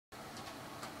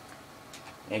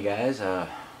Hey guys,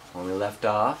 when we left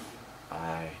off,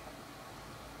 I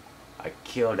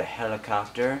killed a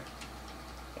helicopter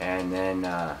and then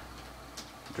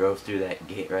drove through that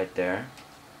gate right there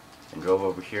and drove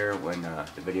over here when the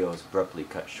video was abruptly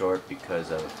cut short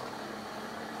because of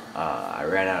I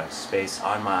ran out of space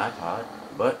on my iPod,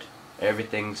 but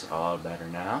everything's all better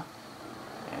now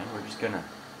and we're just gonna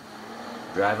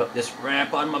drive up this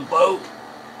ramp on my boat.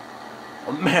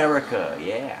 America,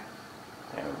 yeah,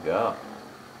 there we go.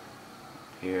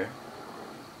 Here.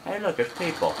 Hey look, there's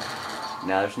people.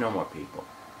 Now there's no more people.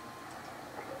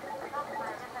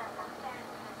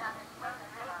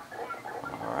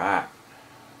 Alright.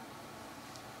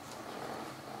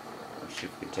 Let's see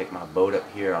if we can take my boat up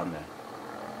here on the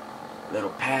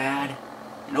little pad.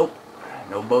 Nope.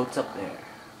 No boats up there.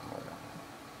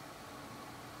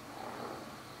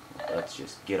 Let's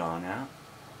just get on out.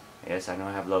 Yes, I know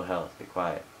I have low health. Be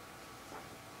quiet.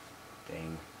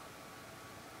 Dang.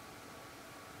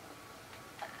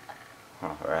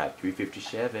 Alright,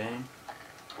 357.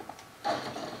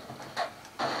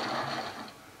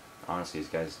 Honestly, these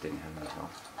guys didn't have any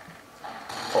health.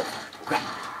 Oh, crap!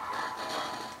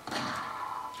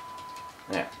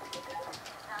 There.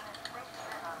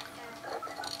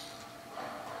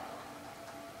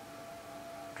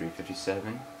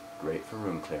 .357, great for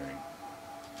room clearing.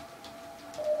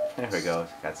 There we go,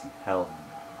 got some health,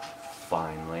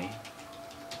 finally.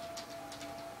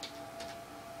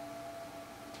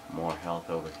 More health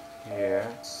over here.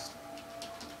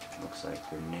 Looks like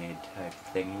grenade type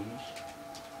thingies.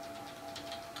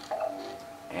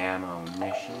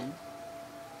 Ammunition.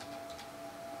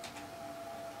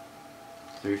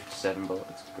 357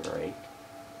 bullets, great.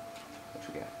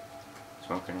 What we got?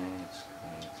 Smoke grenades,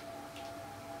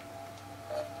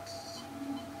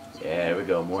 great. Yeah, there we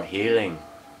go, more healing.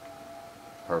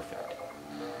 Perfect.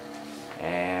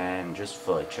 And just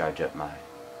fully charge up my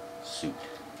suit.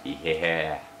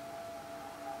 Yeah.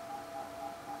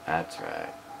 That's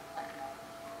right.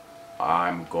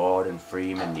 I'm Gordon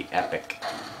Freeman the Epic.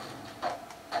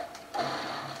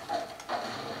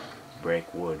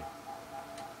 Break wood.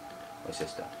 What's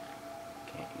this stuff?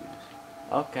 Can't use.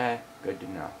 Okay, good to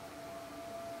know.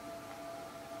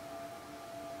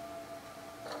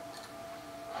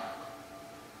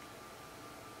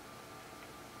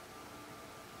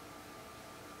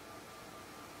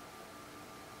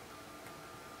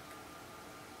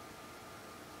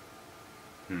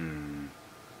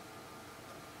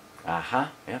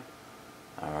 Yep.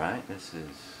 Alright, this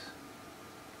is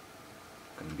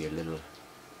gonna be a little...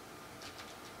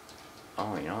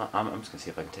 Oh, you know what? I'm just gonna see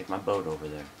if I can take my boat over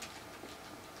there.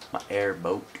 My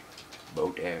airboat.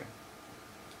 Boat air.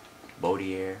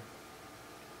 Boaty air.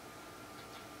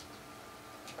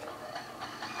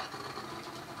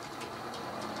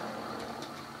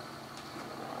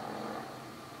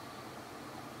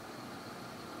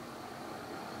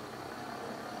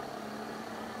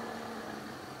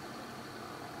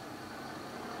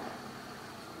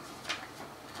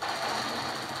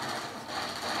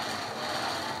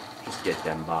 Get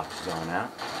them boxes on out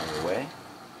of the way.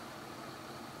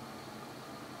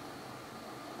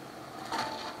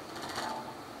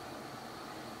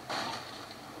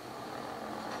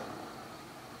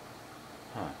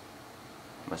 Huh.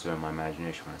 Must have been my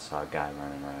imagination when I saw a guy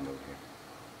running around over here.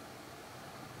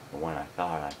 But when I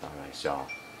thought I saw.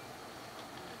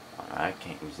 Alright,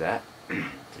 can't use that. Good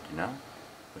to know.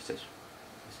 What's this?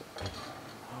 What's it?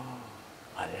 Oh,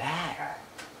 a ladder.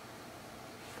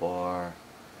 For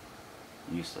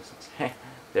uselessness.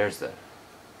 There's the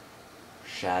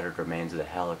shattered remains of the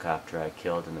helicopter I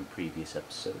killed in the previous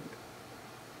episode.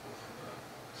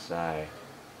 So I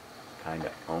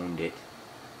kinda owned it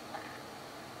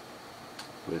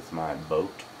with my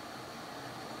boat.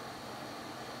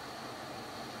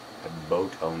 The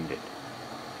boat owned it.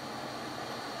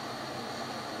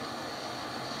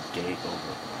 Gate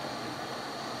over.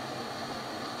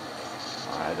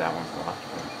 Alright, that one's locked.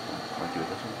 Want to do this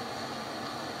one?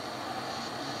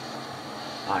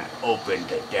 I opened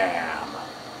the dam.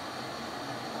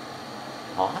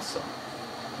 Awesome.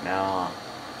 Now,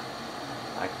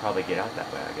 I could probably get out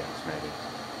that way, I guess, maybe.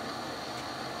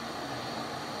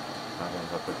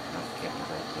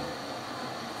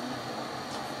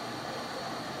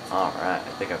 Alright,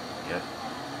 I think I've... Yep.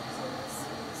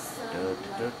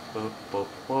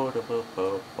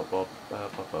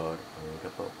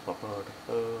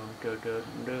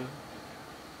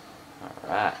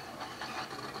 Alright.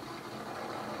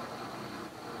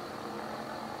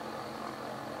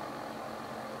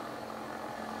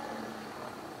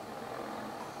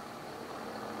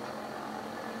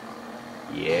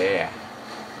 Yeah,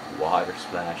 water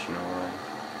splashing on.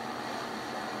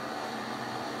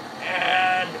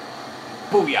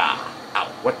 Booyah! Ow!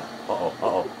 What? Uh-oh,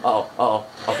 uh-oh, uh-oh,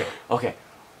 uh-oh. Okay, okay.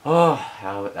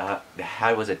 Oh,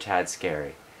 that was a tad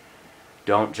scary.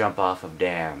 Don't jump off of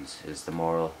dams is the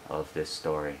moral of this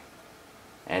story.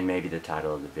 And maybe the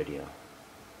title of the video.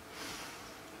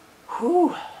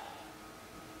 Whew.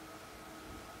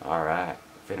 Alright,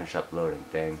 finish uploading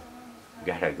thing. We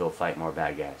gotta go fight more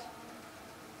bad guys.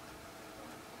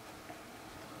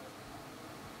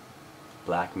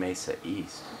 Black Mesa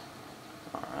East.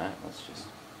 Alright, let's just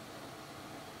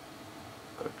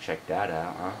go check that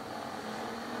out, huh?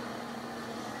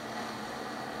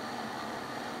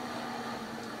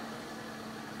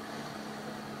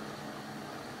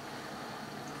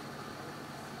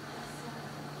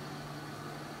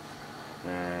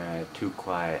 Too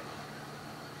quiet.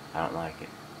 I don't like it.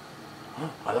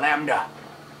 A lambda!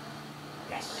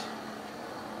 Yes.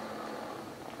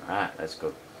 Alright, let's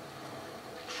go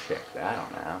check that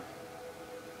on out.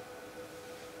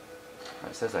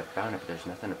 It says I found it, but there's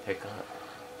nothing to pick up.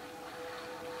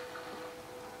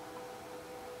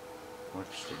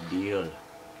 What's the deal?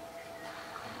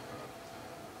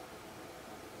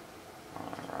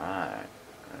 Alright.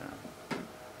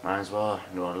 Might as well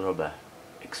do a little bit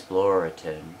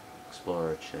exploration,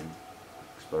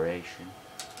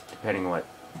 depending on what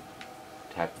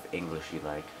type of English you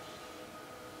like.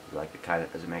 If you like the kind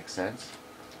that doesn't make sense,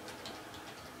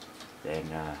 then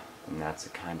that's the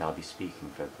kind I'll be speaking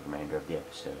for the remainder of the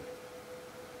episode.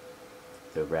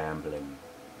 The rambling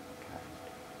kind.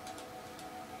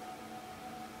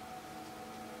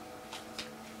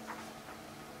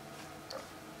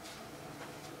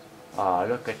 Aw,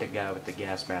 look at the guy with the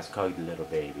gas mask. Call you the little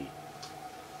baby.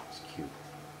 It's cute.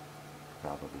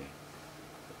 Probably.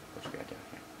 What you got down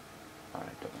here?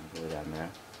 Alright, don't want to go down there.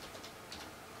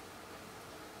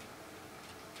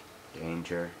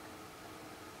 Danger.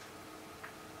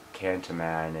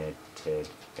 Contaminated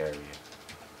area.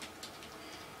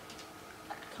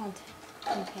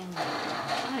 Contaminated.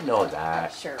 I know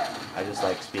that. Sure. I just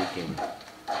like speaking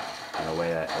in a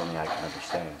way that only I can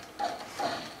understand.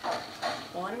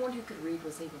 Well, anyone who could read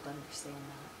was able to understand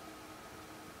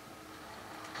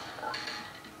that.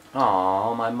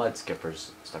 Oh, my mud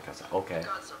skipper's stuck outside. Okay.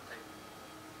 Got something.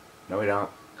 No, we don't.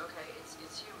 Okay, it's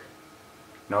human.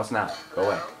 No, it's not. Go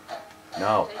away.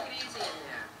 Hello? No. Take it easy in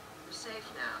there. We're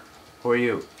safe now. Who are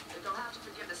you? You'll have to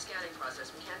forgive the scanning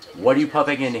process. We can't take What are any you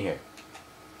pumping chances. into here?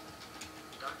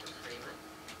 Dr. Freeman?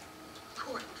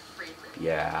 Gordon Freeman?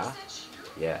 Yeah. Is that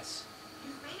you? Yes.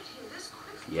 You made it here this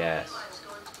quickly. Yes. I was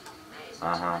going to be amazed.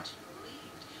 Uh-huh. Much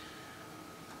relieved.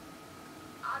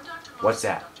 I'm Dr. Moss, What's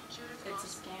that? Dr. Judith It's a Moss.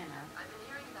 scanner. I've been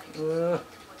hearing about you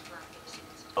since Black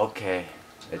Mesa. Okay.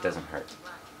 It doesn't hurt.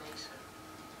 Black Mesa.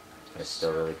 It's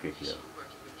still really creepy though.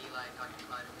 Working with Eli and Dr.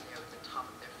 Clyde over there at the top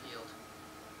of their field.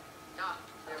 Ah,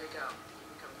 there we go. You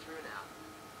can come through now.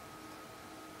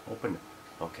 Open it.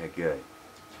 Okay, good.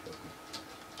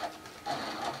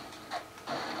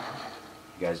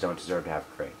 You guys don't deserve to have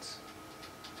crates.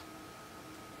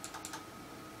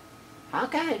 How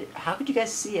could you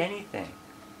guys see anything?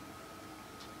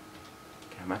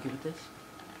 Can I monkey with this?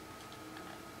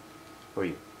 Who are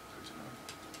you?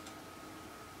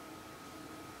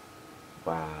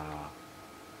 Wow.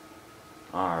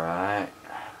 Alright.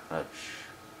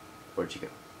 Where'd she go?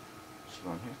 Is she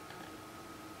going here?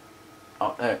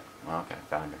 Oh, there. Okay,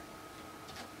 found her.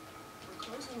 We're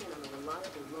closing in on a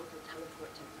reliable local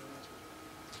teleport technology.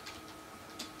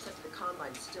 Except the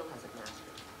Combine still hasn't mastered.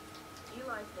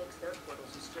 Eli thinks their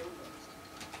portals are string-based,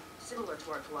 similar to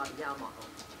our Kaladial model,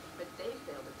 but they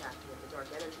failed to factor in the dark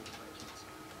energy equations.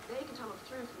 They can tunnel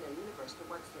through from their universe,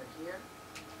 but once they're here,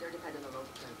 they're dependent on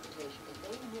local transportation. If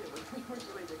they knew what we were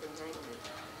doing with entanglement.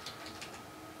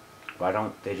 Why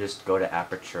don't they just go to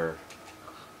Aperture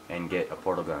and get a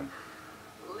portal gun?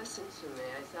 Listen to me,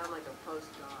 I sound like a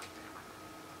postdoc.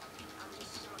 I'm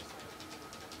just so excited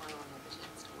to finally have a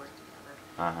chance to work together.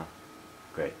 Uh-huh.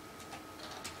 Great.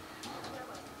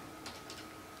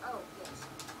 Oh, yes.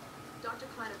 Dr.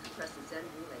 Kleiner compressed the Zen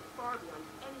relay far beyond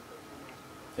anything we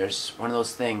imagined. There's one of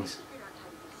those things. Figured out how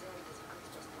to use Zen as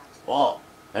Earth's just access. Whoa!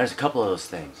 There's a couple of those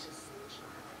things.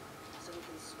 So we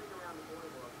can swing around the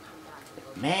boardwalk and come back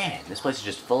and go. Man, this place is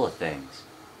just full of things.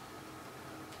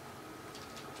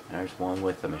 There's one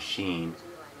with a machine Where's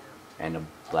Eli now? and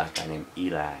a black guy named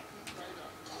Eli.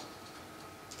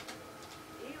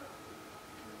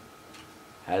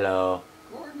 Hello.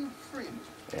 Gordon Freeman.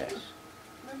 Yes.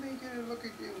 Let me get a look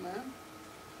at you, man.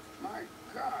 My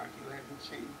God, you haven't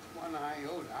changed one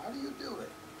iota. How do you do it?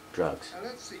 Drugs. Now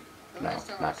let's see. The No, last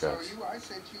time not I saw drugs. you, I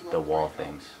sent you The up wall right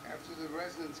things. home after the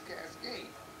Resonance Cascade.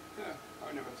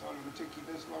 I never thought it would take you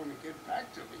this long to get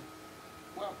back to me.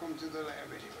 Welcome to the lab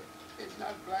anyway. It's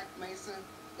not Black Mesa,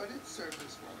 but it serves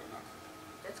us well enough.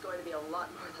 It's going to be a lot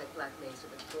more like Black Mesa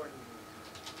than Gordon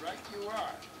would. Right you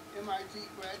are. MIT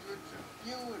graduates are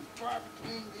few and far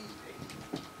between these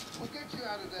days. We'll get you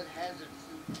out of that hazard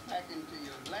suit back into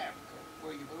your lab coat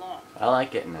where you belong. I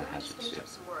like getting a Let me hazard just finish suit. up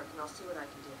some work and I'll see what I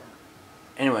can dig up.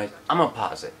 Anyways, I'm gonna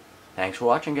pause it. Thanks for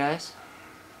watching, guys.